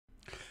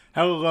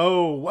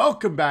Hello,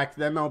 welcome back to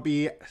the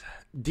MLB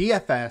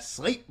DFS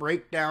Slate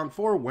Breakdown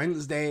for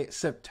Wednesday,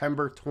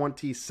 September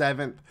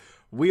 27th.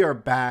 We are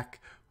back.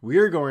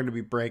 We're going to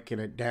be breaking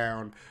it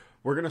down.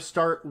 We're going to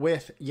start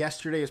with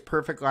yesterday's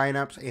perfect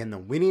lineups and the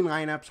winning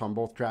lineups on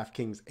both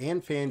DraftKings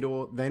and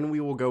FanDuel. Then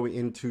we will go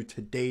into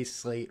today's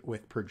slate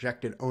with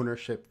projected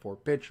ownership for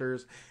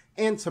pitchers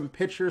and some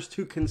pitchers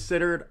to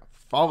consider,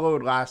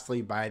 followed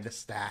lastly by the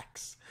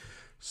stacks.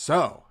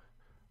 So,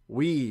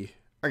 we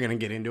are going to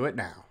get into it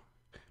now.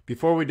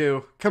 Before we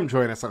do, come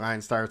join us at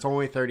LineStar. It's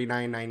only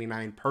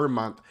 $39.99 per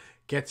month.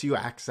 Gets you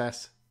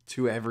access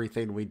to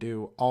everything we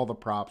do, all the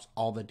props,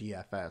 all the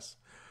DFS,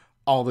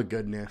 all the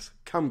goodness.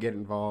 Come get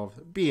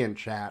involved, be in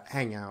chat,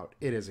 hang out.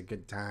 It is a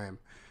good time.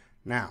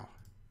 Now,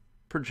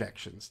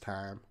 projections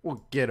time.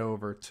 We'll get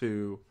over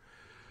to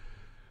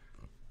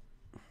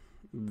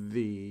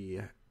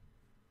the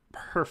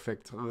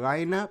perfect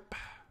lineup.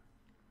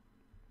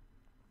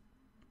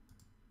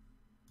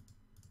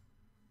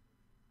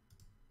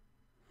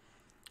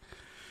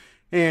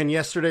 And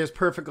yesterday's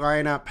perfect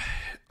lineup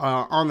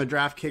on the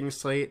DraftKings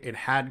slate, it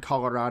had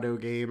Colorado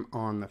game.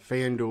 On the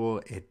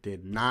FanDuel, it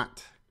did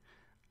not.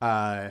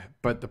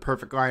 But the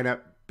perfect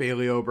lineup,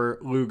 Bailey Ober,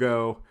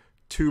 Lugo,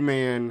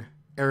 two-man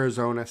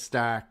Arizona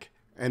stack,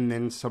 and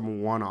then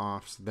some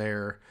one-offs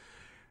there.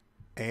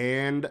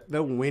 And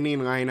the winning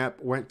lineup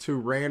went to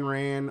Ran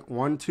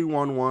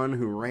 1211,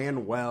 who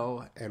ran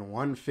well, and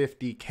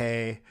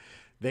 150K.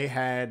 They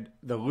had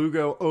the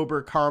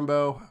Lugo-Ober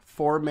combo,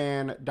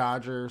 four-man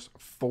Dodgers,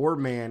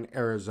 four-man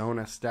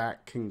Arizona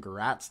stack.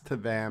 Congrats to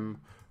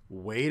them.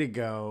 Way to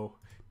go.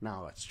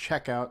 Now let's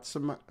check out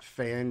some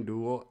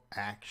FanDuel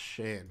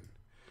action.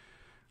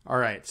 All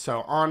right,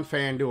 so on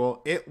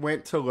FanDuel, it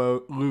went to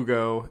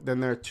Lugo. Then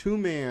their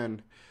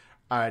two-man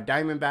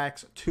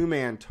Diamondbacks,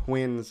 two-man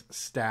Twins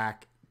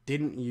stack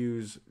didn't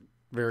use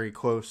very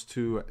close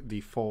to the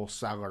full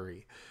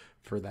salary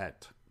for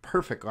that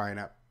perfect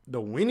lineup. The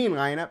winning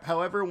lineup,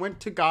 however, went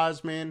to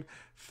Gosman,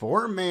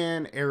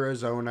 four-man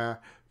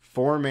Arizona,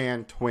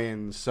 four-man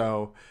Twins.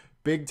 So,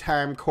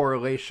 big-time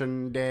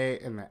correlation day,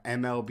 and the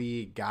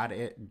MLB got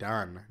it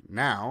done.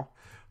 Now,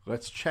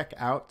 let's check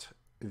out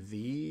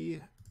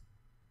the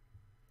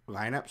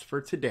lineups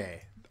for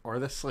today, or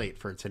the slate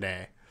for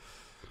today.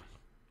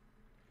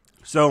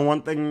 So,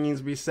 one thing needs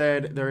to be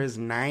said, there is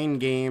 9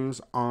 games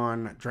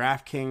on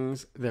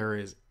DraftKings. There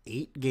is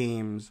 8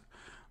 games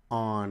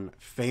on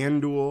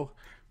FanDuel.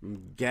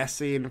 I'm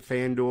guessing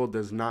FanDuel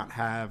does not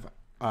have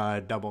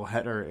a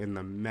doubleheader in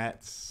the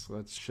Mets.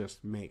 Let's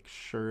just make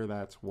sure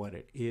that's what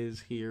it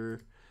is here.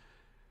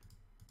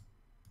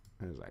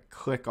 As I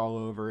click all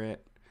over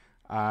it.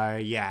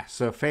 Yeah,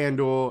 so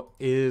FanDuel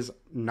is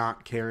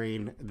not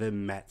carrying the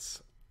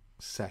Mets'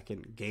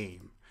 second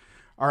game.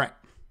 All right.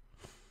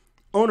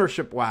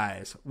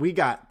 Ownership-wise, we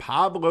got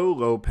Pablo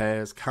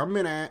Lopez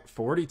coming at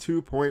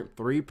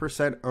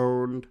 42.3%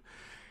 owned,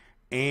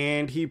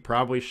 and he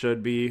probably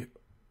should be.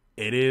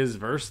 It is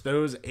versus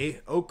those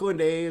Oakland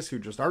A's who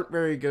just aren't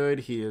very good.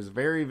 He is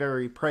very,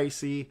 very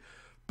pricey,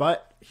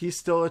 but he's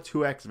still a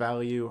 2x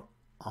value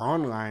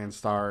on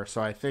LineStar,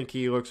 so I think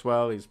he looks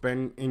well. He's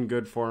been in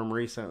good form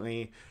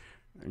recently.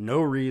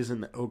 No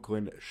reason that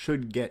Oakland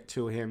should get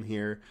to him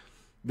here.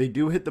 They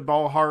do hit the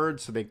ball hard,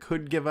 so they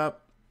could give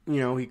up,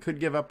 he could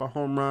give up a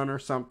home run or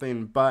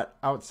something, but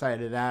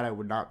outside of that, I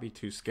would not be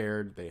too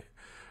scared.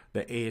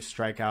 The A's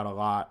strike out a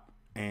lot.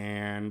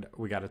 And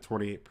we got a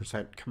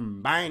 28%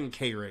 combined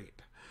K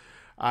rate.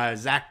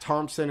 Zach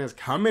Thompson is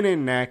coming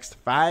in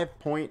next,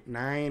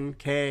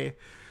 5.9K.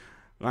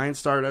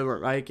 LineStar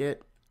doesn't like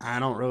it. I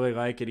don't really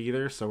like it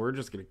either, so we're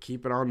just going to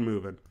keep it on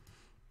moving.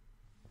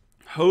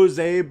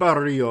 Jose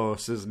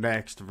Barrios is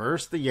next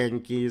versus the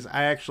Yankees.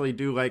 I actually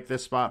do like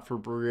this spot for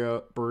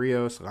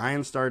Barrios.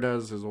 LineStar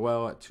does as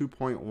well at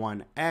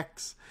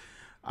 2.1x.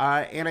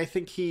 And I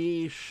think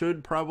he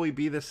should probably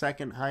be the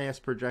second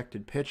highest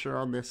projected pitcher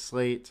on this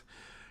slate.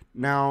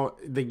 Now,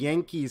 the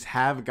Yankees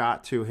have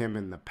got to him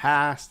in the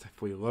past.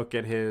 If we look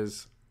at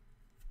his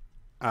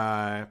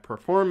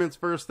performance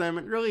versus them,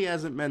 it really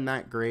hasn't been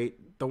that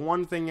great. The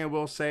one thing I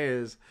will say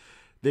is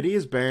that he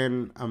has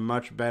been a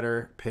much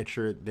better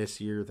pitcher this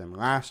year than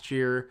last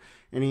year,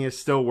 and he is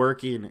still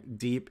working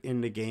deep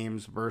into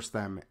games versus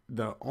them.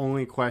 The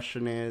only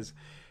question is,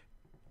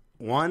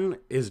 one,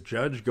 is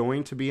Judge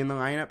going to be in the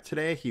lineup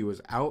today? He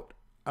was out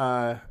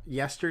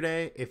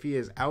yesterday. If he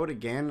is out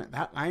again,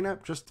 that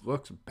lineup just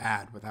looks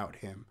bad without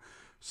him.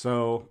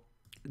 So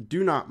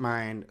do not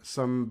mind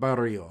some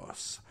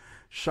Barrios.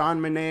 Sean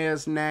Manaea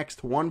is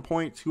next,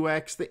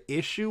 1.2x. The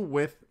issue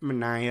with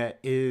Manaea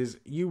is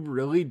you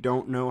really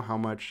don't know how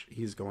much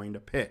he's going to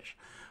pitch.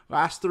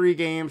 Last 3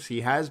 games,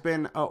 he has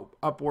been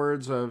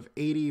upwards of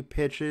 80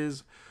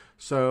 pitches.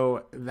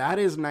 So that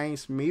is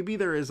nice. Maybe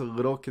there is a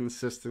little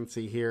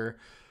consistency here.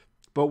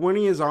 But when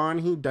he is on,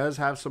 he does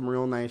have some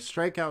real nice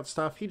strikeout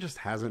stuff. He just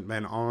hasn't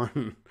been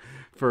on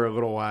for a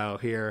little while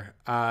here.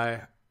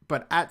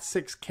 But at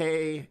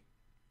 6K,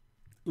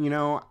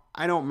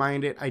 I don't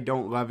mind it. I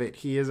don't love it.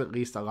 He is at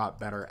least a lot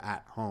better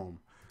at home.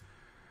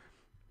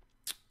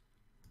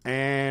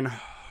 And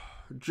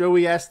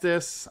Joey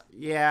Estes,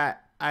 yeah,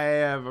 I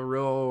have a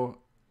real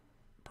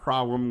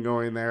problem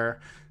going there.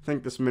 I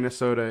think this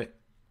Minnesota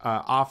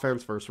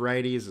offense versus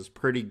righties is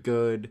pretty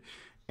good,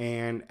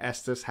 and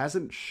Estes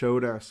hasn't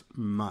showed us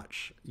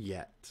much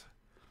yet.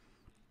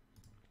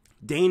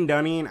 Dane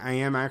Dunning, I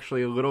am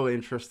actually a little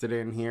interested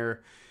in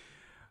here.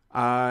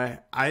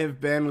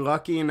 I've been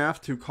lucky enough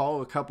to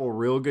call a couple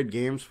real good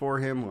games for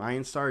him.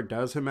 LineStar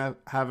does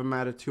have him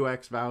at a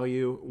 2x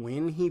value.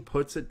 When he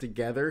puts it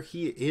together,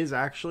 he is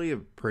actually a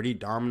pretty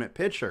dominant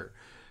pitcher.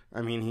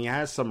 I mean, he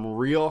has some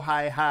real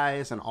high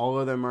highs, and all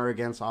of them are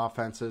against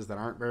offenses that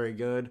aren't very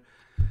good.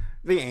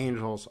 The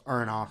Angels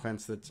are an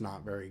offense that's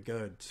not very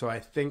good. So I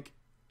think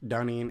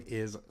Dunning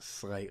is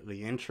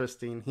slightly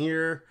interesting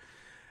here.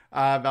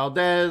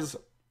 Valdez,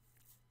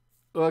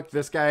 look,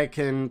 this guy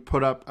can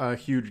put up a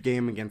huge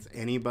game against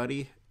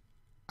anybody.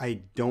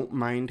 I don't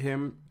mind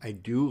him. I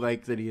do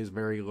like that he is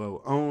very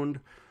low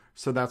owned,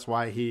 so that's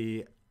why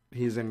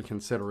he's in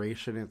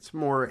consideration. It's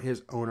more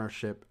his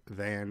ownership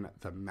than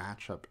the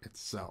matchup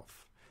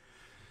itself.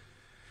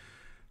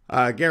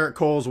 Garrett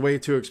Cole's way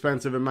too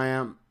expensive in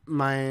my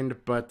mind,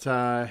 but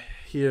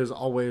he is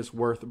always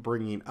worth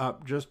bringing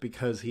up just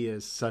because he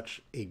is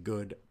such a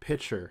good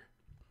pitcher.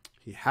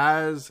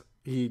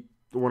 He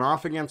went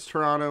off against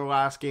Toronto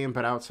last game,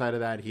 but outside of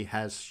that, he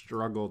has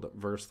struggled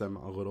versus them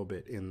a little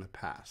bit in the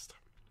past.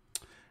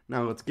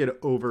 Now let's get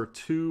over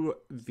to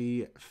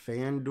the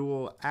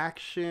FanDuel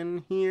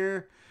action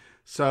here.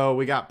 So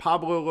we got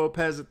Pablo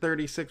Lopez at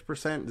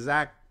 36%,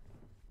 Zach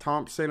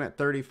Thompson at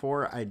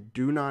 34%. I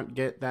do not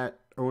get that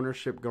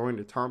ownership going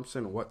to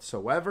Thompson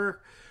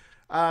whatsoever.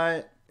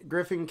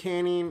 Griffin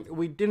Canning,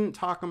 we didn't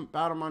talk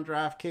about him on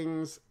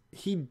DraftKings.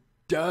 He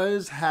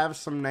does have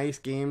some nice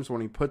games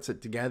when he puts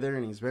it together,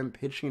 and he's been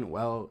pitching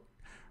well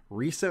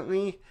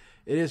recently.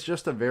 It is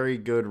just a very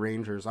good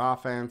Rangers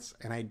offense,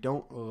 and I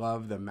don't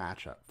love the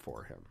matchup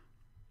for him.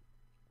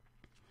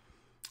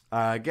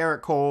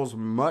 Garrett Cole's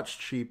much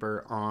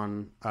cheaper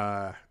on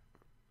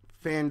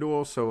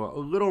FanDuel, so a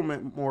little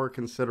bit more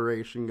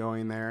consideration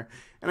going there.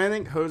 And I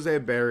think Jose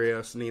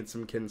Barrios needs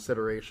some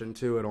consideration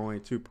too at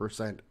only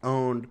 2%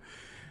 owned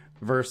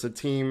versus a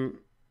team,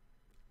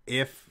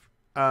 if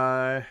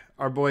our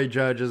boy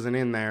Judge isn't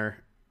in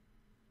there,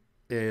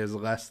 is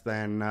less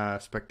than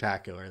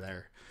spectacular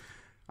there.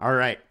 All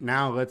right,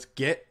 now let's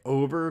get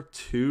over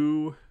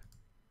to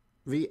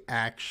the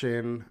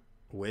action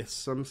with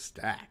some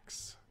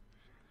stacks.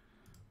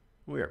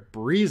 We are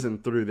breezing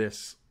through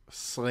this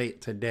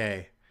slate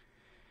today,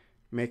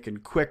 making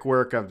quick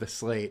work of the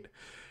slate.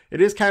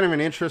 It is kind of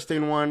an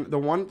interesting one. The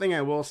one thing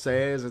I will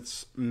say is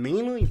it's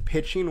mainly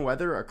pitching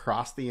weather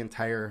across the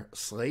entire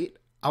slate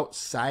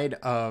outside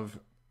of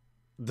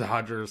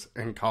Dodgers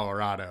and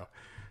Colorado.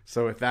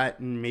 So with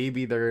that,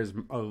 maybe there is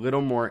a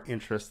little more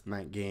interest in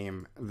that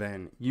game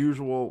than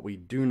usual. We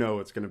do know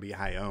it's going to be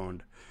high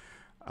owned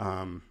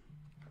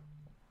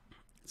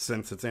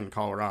since it's in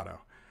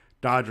Colorado.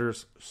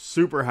 Dodgers,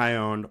 super high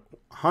owned,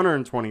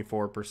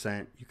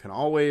 124%. You can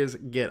always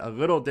get a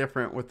little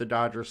different with the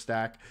Dodgers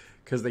stack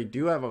because they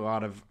do have a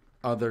lot of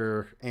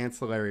other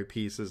ancillary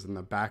pieces in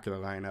the back of the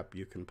lineup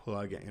you can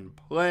plug and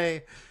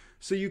play.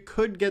 So you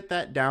could get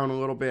that down a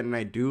little bit, and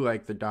I do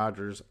like the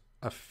Dodgers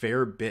a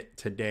fair bit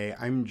today.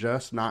 I'm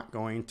just not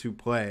going to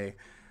play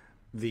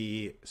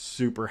the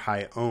super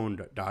high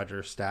owned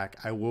Dodgers stack.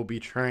 I will be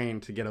trying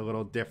to get a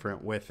little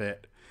different with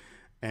it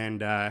and,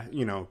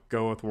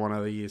 go with one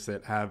of these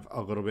that have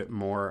a little bit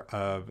more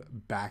of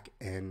back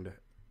end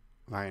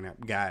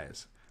lineup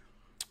guys.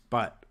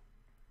 But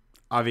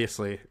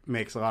obviously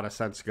makes a lot of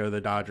sense to go to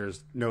the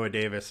Dodgers. Noah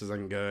Davis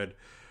isn't good.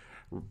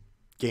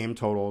 Game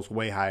total is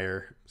way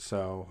higher.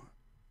 So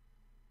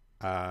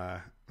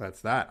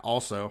that's that.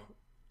 Also,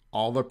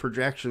 all the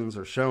projections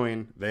are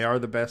showing they are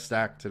the best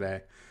stack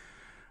today.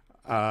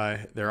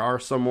 There are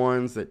some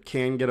ones that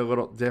can get a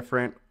little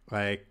different,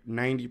 like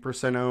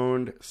 90%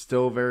 owned,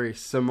 still very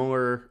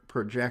similar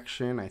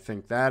projection. I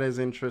think that is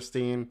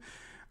interesting.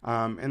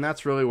 And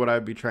that's really what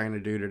I'd be trying to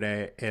do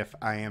today if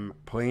I am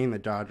playing the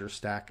Dodgers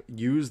stack.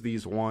 Use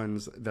these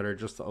ones that are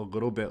just a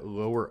little bit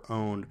lower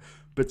owned,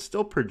 but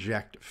still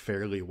project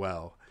fairly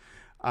well.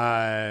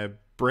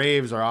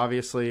 Braves are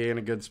obviously in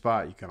a good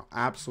spot. You can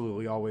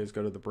absolutely always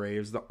go to the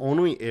Braves. The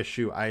only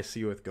issue I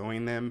see with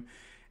going them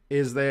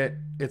is that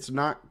it's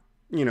not,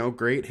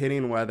 great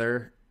hitting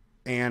weather,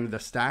 and the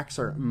stacks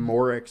are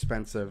more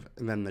expensive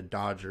than the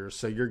Dodgers.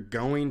 So you're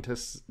going to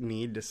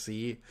need to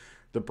see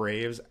the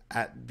Braves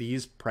at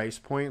these price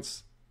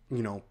points,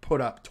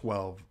 put up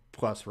 12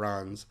 plus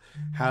runs,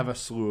 have a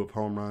slew of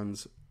home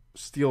runs,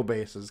 steal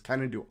bases,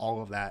 kind of do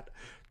all of that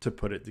to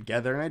put it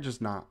together. And I'm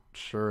just not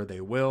sure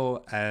they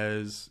will,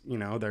 as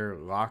they're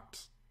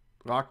locked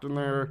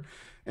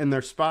in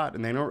their spot,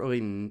 and they don't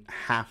really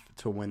have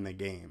to win the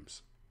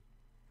games,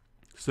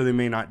 so they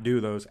may not do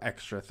those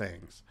extra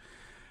things.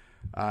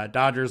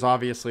 Dodgers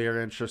obviously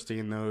are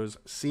interesting. Those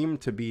seem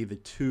to be the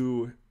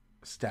two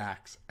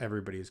stacks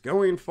everybody's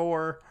going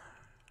for.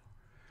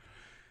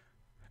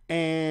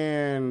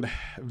 And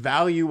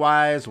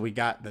value-wise, we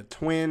got the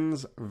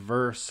Twins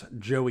versus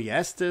Joey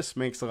Estes.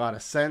 Makes a lot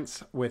of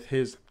sense with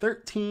his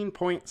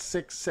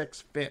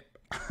 13.66 FIP.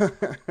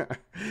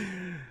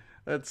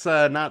 That's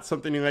not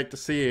something you like to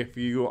see if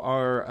you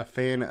are a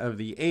fan of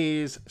the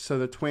A's. So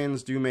the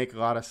Twins do make a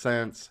lot of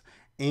sense.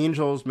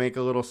 Angels make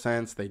a little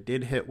sense. They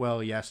did hit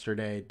well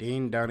yesterday.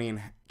 Dane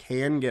Dunning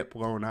can get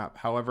blown up.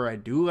 However, I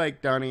do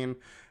like Dunning.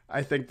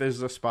 I think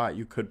there's a spot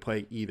you could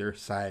play either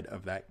side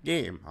of that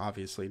game.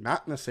 Obviously,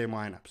 not in the same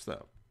lineups,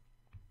 though.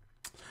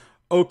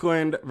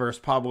 Oakland versus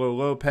Pablo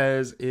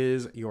Lopez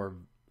is your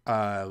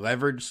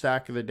leverage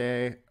stack of the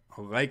day.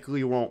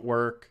 Likely won't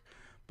work,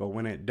 but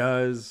when it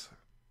does,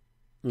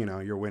 you know,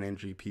 you're winning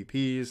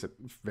GPPs.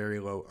 It's very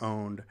low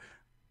owned.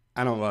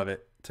 I don't love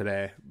it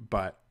today,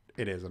 but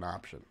it is an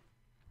option.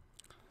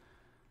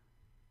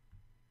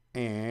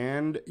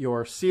 And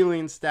your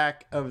ceiling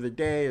stack of the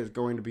day is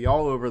going to be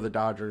all over the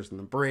Dodgers and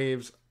the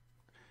Braves.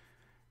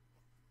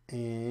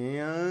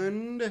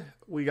 And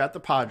we got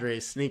the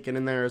Padres sneaking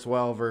in there as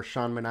well versus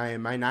Sean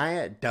Manaea.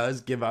 Manaea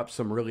does give up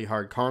some really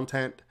hard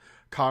contact.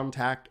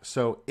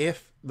 So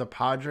if the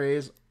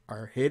Padres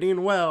are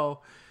hitting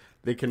well,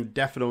 they can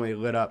definitely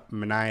lit up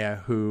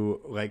Manaea,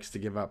 who likes to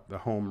give up the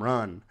home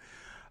run.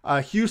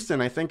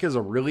 Houston, I think, is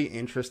a really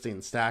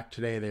interesting stack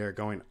today. They are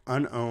going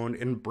unowned,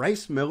 and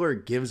Bryce Miller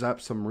gives up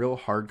some real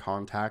hard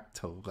contact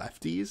to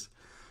lefties.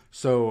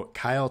 So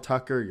Kyle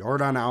Tucker,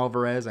 Yordan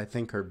Alvarez, I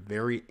think, are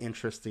very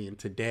interesting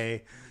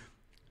today.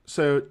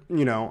 So,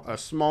 you know, a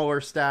smaller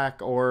stack,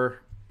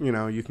 or, you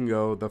know, you can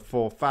go the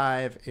full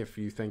 5 if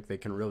you think they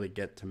can really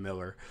get to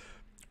Miller.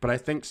 But I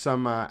think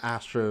some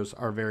Astros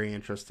are very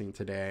interesting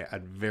today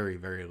at very,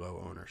 very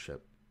low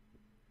ownership.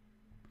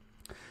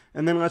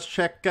 And then let's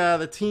check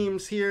the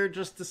teams here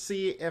just to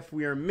see if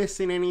we are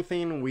missing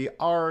anything. We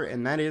are,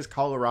 and that is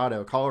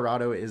Colorado.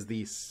 Colorado is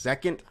the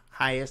second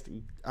highest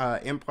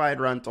implied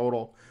run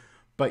total,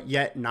 but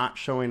yet not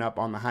showing up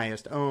on the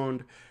highest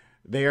owned.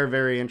 They are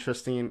very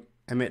interesting.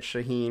 Emmett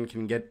Shaheen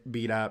can get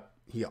beat up.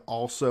 He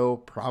also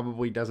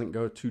probably doesn't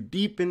go too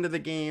deep into the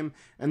game,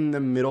 and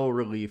the middle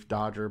relief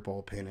Dodger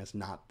bullpen is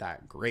not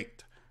that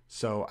great.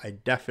 So I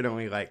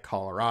definitely like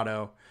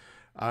Colorado.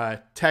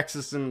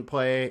 Texas in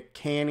play,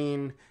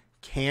 Canning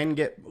can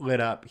get lit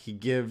up. He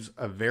gives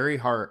a very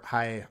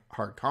high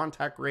hard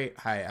contact rate,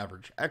 high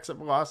average exit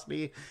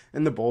velocity,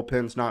 and the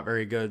bullpen's not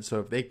very good. So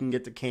if they can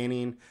get to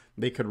Canning,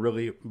 they could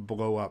really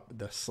blow up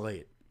the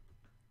slate.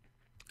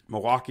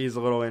 Milwaukee's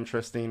a little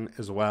interesting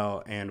as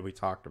well, and we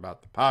talked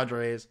about the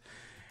Padres.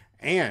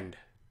 And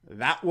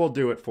that will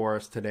do it for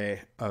us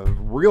today. A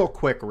real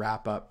quick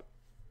wrap-up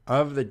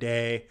of the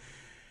day.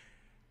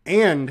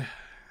 And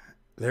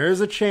there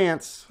is a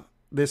chance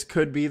this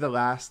could be the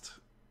last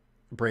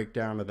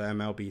breakdown of the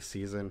MLB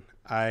season.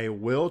 I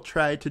will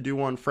try to do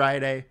one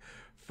Friday.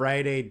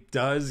 Friday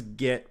does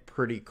get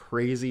pretty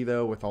crazy,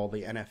 though, with all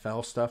the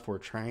NFL stuff we're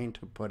trying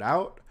to put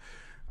out.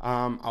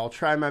 I'll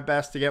try my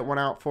best to get one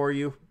out for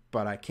you,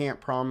 but I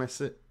can't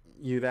promise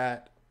you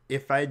that.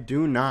 If I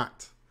do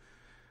not,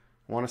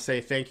 I want to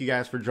say thank you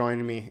guys for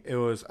joining me. It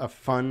was a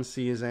fun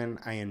season.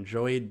 I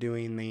enjoyed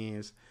doing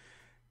these.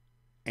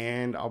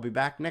 And I'll be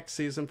back next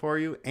season for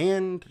you.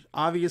 And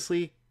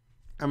obviously,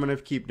 I'm going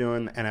to keep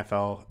doing the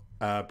NFL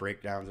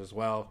breakdowns as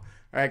well.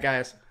 All right,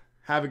 guys.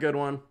 Have a good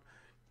one.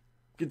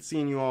 Good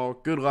seeing you all.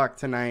 Good luck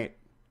tonight.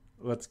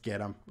 Let's get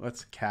them.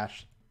 Let's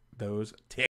cash those tickets.